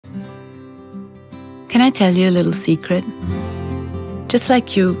Can I tell you a little secret? Just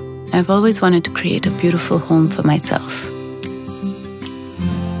like you, I've always wanted to create a beautiful home for myself.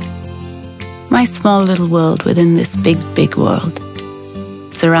 My small little world within this big, big world,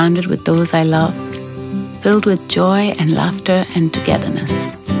 surrounded with those I love, filled with joy and laughter and togetherness.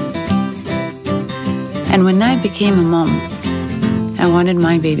 And when I became a mom, I wanted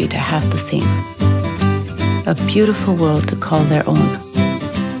my baby to have the same. A beautiful world to call their own.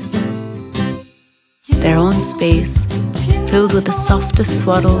 Their own space, filled with the softest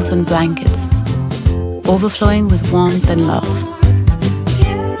swaddles and blankets, overflowing with warmth and love.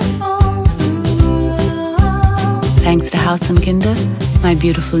 Thanks to Haus and Kinder, my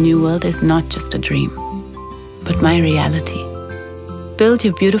beautiful new world is not just a dream, but my reality. Build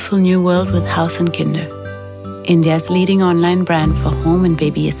your beautiful new world with Haus and Kinder, India's leading online brand for home and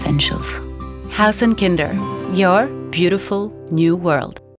baby essentials. Haus and Kinder, your beautiful new world.